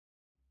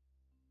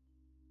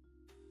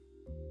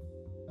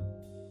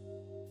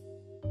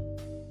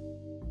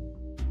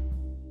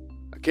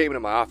came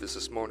into my office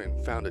this morning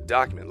and found a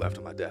document left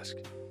on my desk.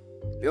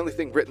 The only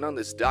thing written on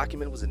this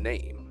document was a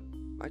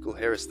name, Michael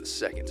Harris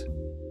II.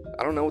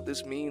 I don't know what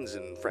this means,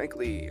 and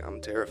frankly, I'm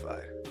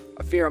terrified.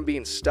 I fear I'm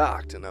being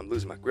stalked, and I'm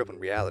losing my grip on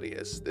reality,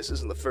 as this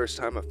isn't the first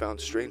time I've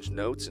found strange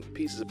notes and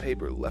pieces of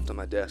paper left on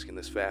my desk in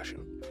this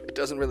fashion. It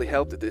doesn't really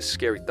help that this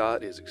scary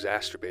thought is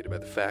exacerbated by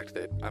the fact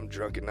that I'm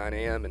drunk at 9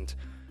 a.m. and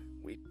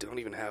we don't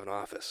even have an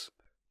office.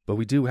 But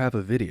we do have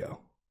a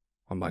video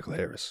on Michael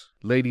Harris.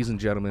 Ladies and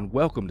gentlemen,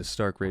 welcome to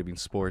Stark Raving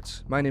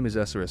Sports. My name is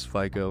SRS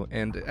Fico,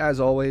 and as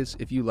always,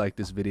 if you like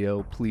this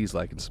video, please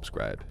like and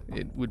subscribe.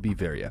 It would be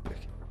very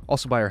epic.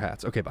 Also buy our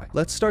hats. Okay, bye.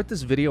 Let's start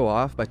this video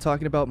off by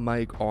talking about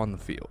Mike on the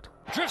field.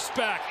 Drifts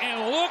back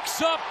and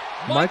looks up.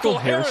 Michael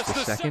Harris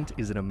II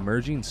is an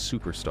emerging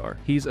superstar.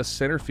 He's a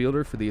center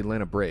fielder for the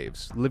Atlanta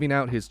Braves, living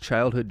out his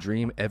childhood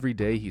dream every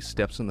day he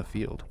steps on the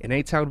field. An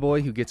A-Town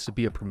boy who gets to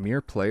be a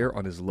premier player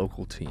on his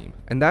local team.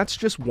 And that's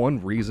just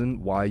one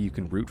reason why you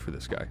can root for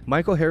this guy.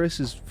 Michael Harris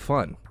is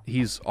fun.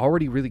 He's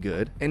already really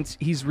good, and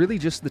he's really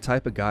just the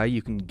type of guy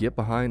you can get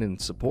behind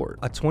and support.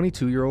 A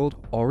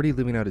 22-year-old already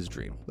living out his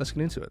dream. Let's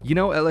get into it. You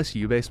know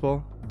LSU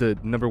baseball? The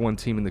 #1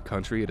 team in the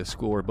country at a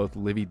school where both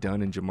Livy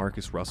Dunn and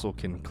Jamarcus Russell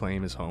can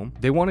claim his home.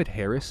 They wanted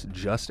Harris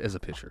just as a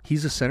pitcher.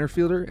 He's a center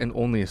fielder and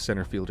only a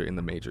center fielder in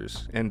the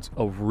majors, and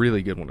a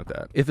really good one at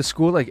that. If a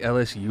school like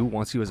LSU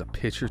wants you as a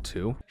pitcher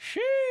too,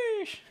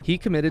 he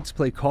committed to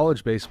play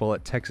college baseball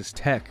at Texas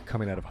Tech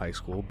coming out of high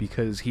school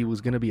because he was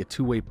going to be a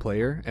two-way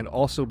player and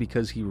also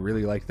because he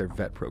really liked their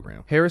vet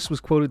program. Harris was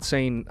quoted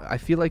saying, "I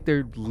feel like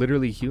they're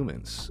literally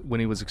humans,"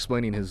 when he was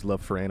explaining his love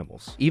for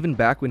animals. Even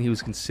back when he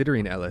was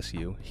considering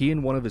LSU, he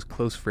and one of his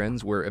close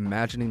friends were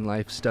imagining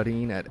life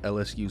studying at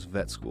LSU's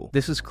vet school.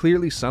 This is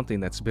clearly something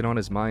that's been on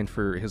his mind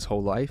for his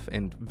whole life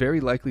and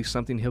very likely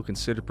something he'll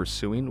consider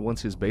pursuing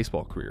once his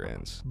baseball career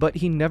ends. But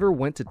he never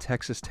went to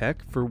Texas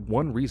Tech for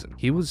one reason.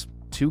 He was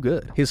too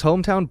good. His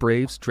hometown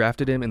Braves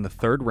drafted him in the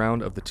 3rd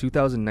round of the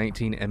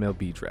 2019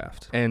 MLB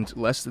draft, and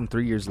less than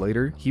 3 years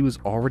later, he was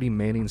already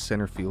manning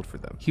center field for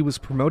them. He was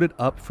promoted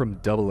up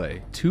from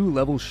AA, 2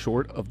 levels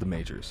short of the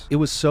majors. It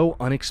was so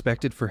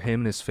unexpected for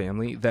him and his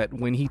family that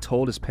when he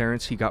told his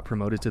parents he got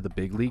promoted to the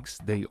big leagues,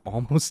 they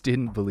almost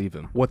didn't believe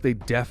him. What they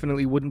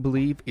definitely wouldn't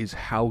believe is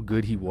how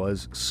good he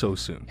was so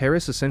soon.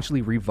 Harris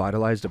essentially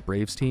revitalized a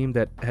Braves team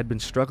that had been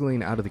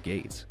struggling out of the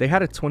gates. They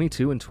had a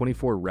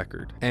 22-24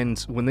 record, and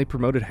when they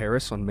promoted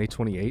Harris on May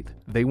 28th,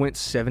 they went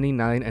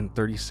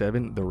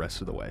 79-37 the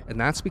rest of the way. And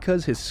that's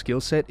because his skill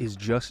set is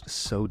just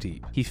so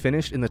deep. He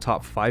finished in the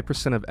top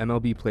 5% of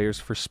MLB players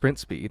for sprint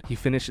speed, he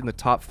finished in the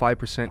top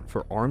 5%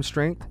 for arm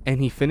strength,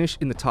 and he finished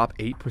in the top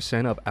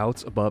 8% of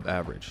outs above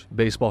average,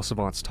 Baseball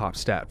Savant's top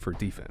stat for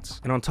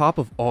defense. And on top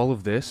of all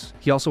of this,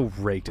 he also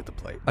raked at the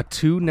plate. A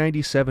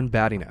 .297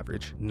 batting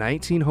average,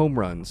 19 home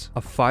runs,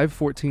 a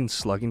 .514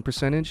 slugging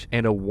percentage,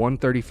 and a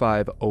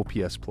 .135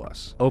 OPS+.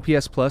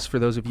 OPS+, for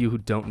those of you who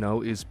don't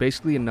know, is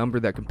basically a number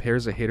that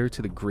compares a hitter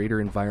to the greater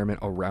environment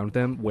around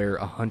them, where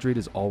 100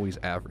 is always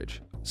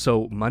average.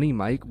 So Money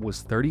Mike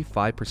was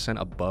 35%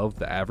 above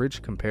the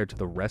average compared to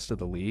the rest of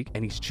the league,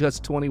 and he's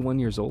just 21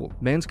 years old.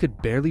 Mans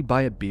could barely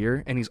buy a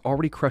beer, and he's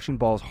already crushing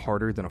balls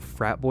harder than a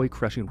frat boy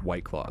crushing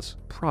White Claws.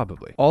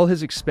 Probably. All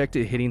his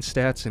expected hitting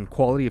stats and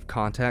quality of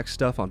contact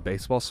stuff on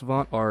Baseball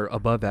Savant are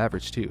above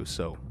average too,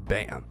 so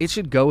bam. It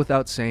should go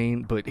without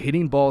saying, but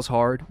hitting balls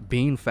hard,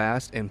 being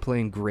fast, and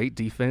playing great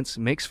defense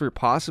makes for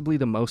possibly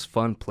the most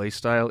fun play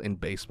style in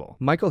baseball.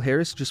 Michael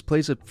Harris just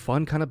plays a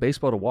fun kind of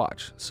baseball to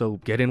watch, so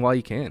get in while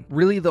you can.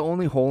 Really, the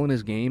only hole in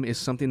his game is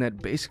something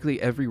that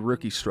basically every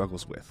rookie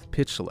struggles with: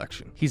 pitch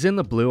selection. He's in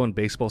the blue on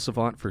Baseball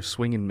Savant for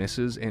swing and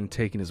misses and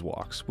taking his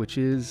walks, which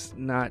is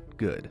not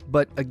good.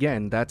 But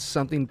again, that's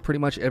something pretty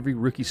much every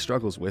rookie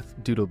struggles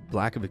with due to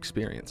lack of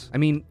experience. I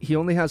mean, he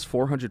only has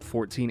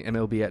 414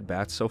 MLB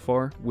at-bats so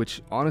far,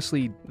 which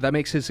honestly, that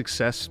makes his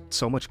success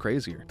so much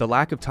crazier. The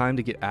lack of time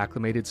to get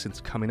acclimated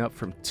since coming up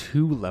from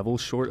 2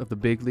 levels short of the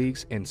big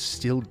leagues and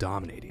still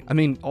dominating. I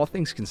mean, all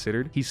things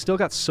considered, he's still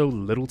got so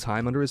little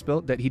time under his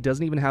belt that he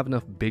doesn't even have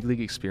enough big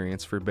league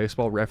experience for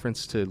Baseball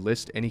Reference to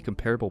list any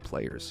comparable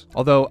players.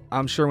 Although,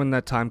 I'm sure when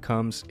that time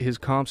comes, his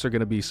comps are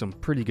going to be some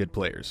pretty good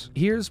players.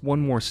 Here's one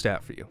more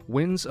stat for you: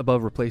 wins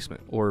above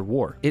replacement, or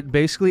WAR. It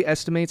basically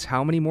estimates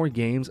how many more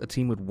games a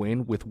team would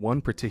win with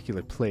one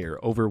particular player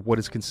over what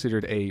is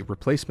considered a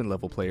replacement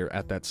level player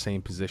at that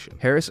same position.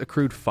 Harris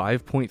accrued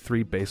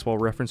 5.3 Baseball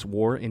Reference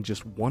WAR in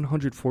just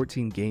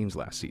 114 games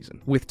last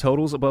season, with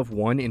totals above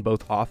 1 in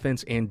both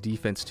offense and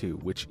defense too,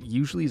 which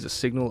usually is a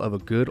signal of a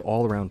good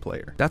all-around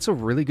player. That's a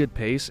really good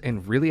pace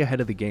and really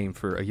ahead of the game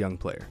for a young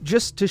player.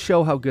 Just to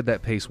show how good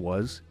that pace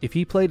was, if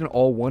he played in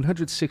all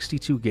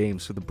 162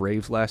 games for the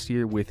Braves last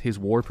year with his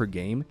WAR per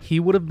game, he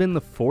would have been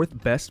the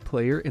 4th best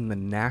player in the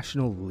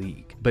National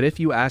League. But if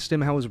you asked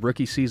him how his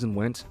rookie season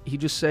went,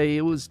 he'd just say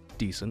it was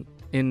decent.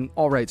 An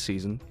alright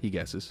season, he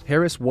guesses.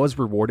 Harris was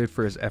rewarded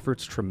for his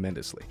efforts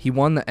tremendously. He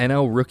won the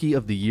NL Rookie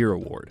of the Year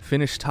award,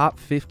 finished top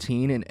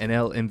 15 in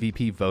NL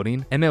MVP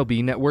voting.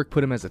 MLB Network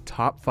put him as a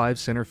top 5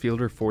 center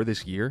fielder for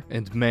this year,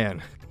 and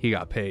man, he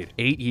got paid.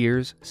 8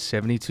 years,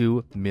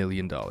 $72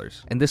 million.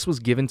 And this was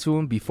given to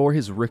him before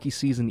his rookie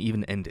season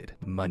even ended.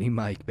 Money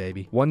Mike,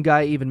 baby. One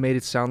guy even made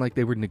it sound like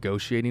they were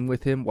negotiating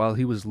with him while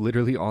he was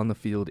literally on the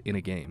field in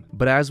a game.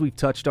 But as we've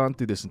touched on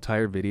through this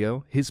entire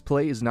video, his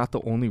play is not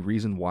the only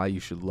reason why you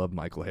should love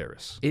Michael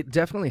Harris. It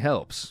definitely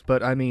helps,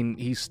 but I mean,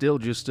 he's still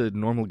just a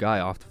normal guy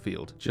off the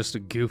field. Just a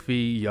goofy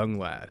young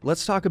lad.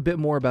 Let's talk a bit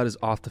more about his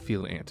off the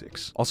field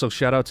antics. Also,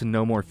 shout out to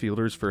No More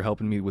Fielders for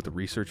helping me with the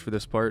research for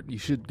this part. You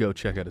should go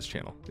check out his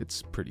channel.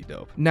 It's pretty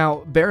dope.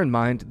 Now, bear in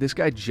mind, this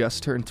guy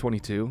just turned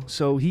 22,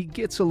 so he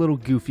gets a little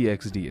goofy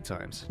XD at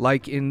times.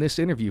 Like in this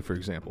interview, for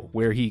example,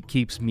 where he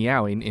keeps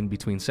meowing in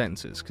between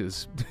sentences,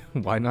 because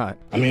why not?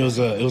 I mean, it was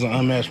an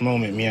unmatched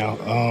moment, meow.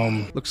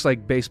 Looks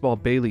like Baseball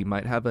Bailey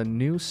might have a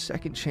new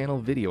second channel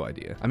video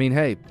idea. I mean,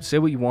 hey, say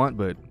what you want,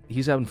 but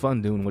he's having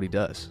fun doing what he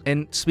does.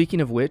 And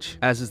speaking of which,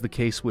 as is the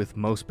case with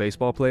most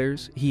baseball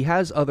players, he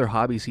has other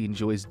hobbies he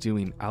enjoys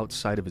doing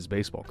outside of his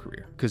baseball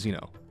career, because, you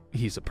know,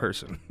 he's a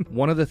person.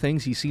 One of the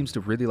things he seems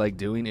to really like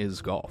doing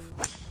is golf.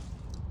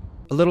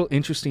 A little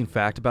interesting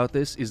fact about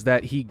this is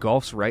that he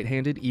golfs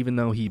right-handed even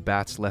though he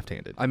bats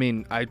left-handed. I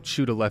mean, I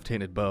shoot a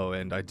left-handed bow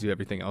and I do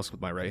everything else with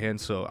my right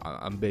hand, so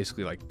I'm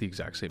basically like the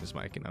exact same as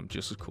Mike and I'm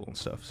just as cool and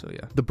stuff, so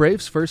yeah. The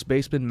Braves first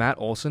baseman Matt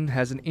Olson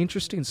has an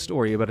interesting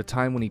story about a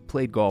time when he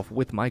played golf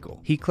with Michael.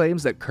 He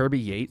claims that Kirby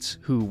Yates,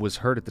 who was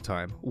hurt at the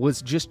time,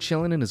 was just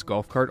chilling in his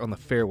golf cart on the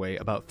fairway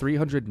about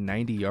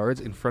 390 yards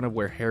in front of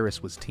where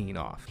Harris was teeing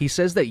off. He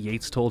says that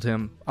Yates told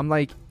him, "I'm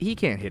like, he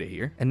can't hit it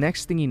here." And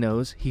next thing he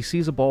knows, he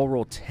sees a ball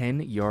roll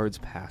 10 yards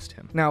past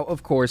him. Now,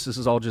 of course, this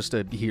is all just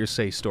a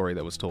hearsay story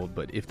that was told,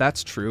 but if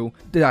that's true,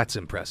 that's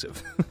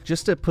impressive.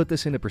 Just to put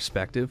this into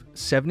perspective,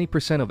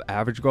 70% of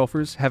average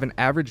golfers have an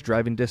average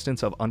driving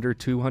distance of under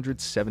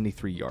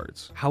 273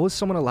 yards. How is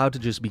someone allowed to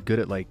just be good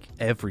at, like,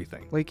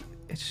 everything? Like,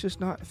 it's just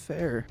not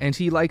fair. And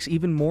he likes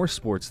even more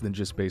sports than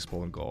just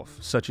baseball and golf,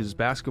 such as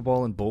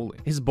basketball and bowling.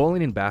 His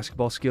bowling and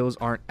basketball skills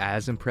aren't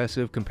as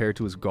impressive compared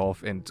to his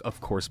golf and, of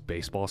course,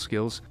 baseball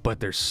skills, but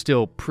they're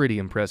still pretty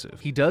impressive.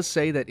 He does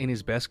say that in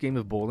his best game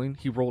of bowling,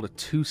 he rolled a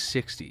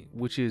 260,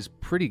 which is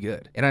pretty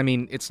good. And I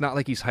mean, it's not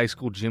like he's high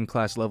school gym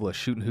class level of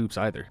shooting hoops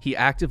either. He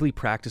actively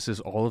practices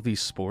all of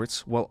these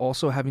sports while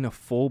also having a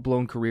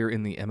full-blown career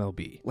in the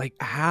MLB. Like,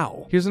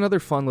 how? Here's another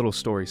fun little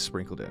story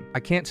sprinkled in.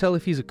 I can't tell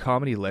if he's a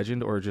comedy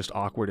legend or just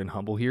awkward and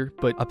humble here,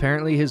 but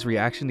apparently his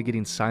reaction to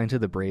getting signed to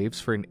the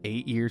Braves for an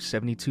 8-year,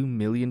 $72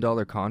 million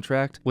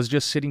contract was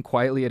just sitting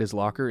quietly at his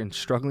locker and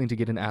struggling to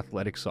get an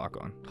athletic sock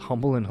on.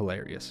 Humble and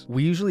hilarious.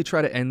 We usually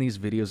try to end these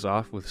videos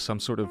off with some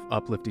sort of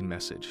uplifting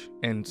message,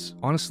 and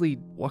honestly,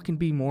 what can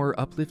be more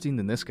uplifting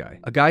than this guy?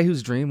 A guy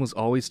whose dream was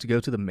always to go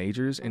to the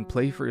majors and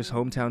play for his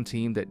hometown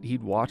team that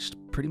he'd watched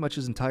pretty much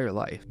his entire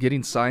life,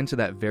 getting signed to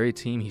that very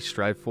team he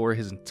strived for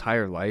his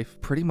entire life,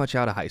 pretty much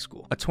out of high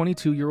school. A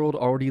 22-year-old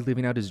already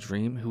living out his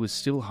dream who is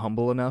still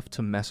humble enough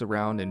to mess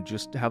around and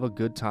just have a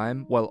good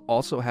time while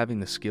also having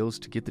the skills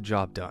to get the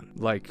job done.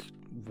 Like,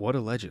 what a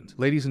legend.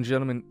 Ladies and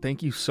gentlemen,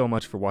 thank you so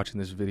much for watching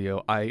this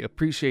video. I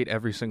appreciate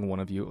every single one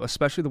of you,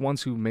 especially the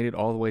ones who made it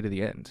all the way to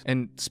the end.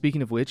 And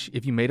speaking of which,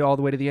 if you made it all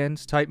the way to the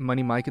end, type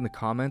Money Mike in the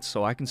comments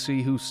so I can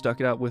see who stuck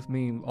it out with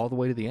me all the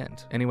way to the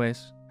end.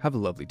 Anyways, have a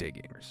lovely day,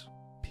 gamers.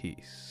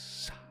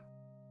 Peace.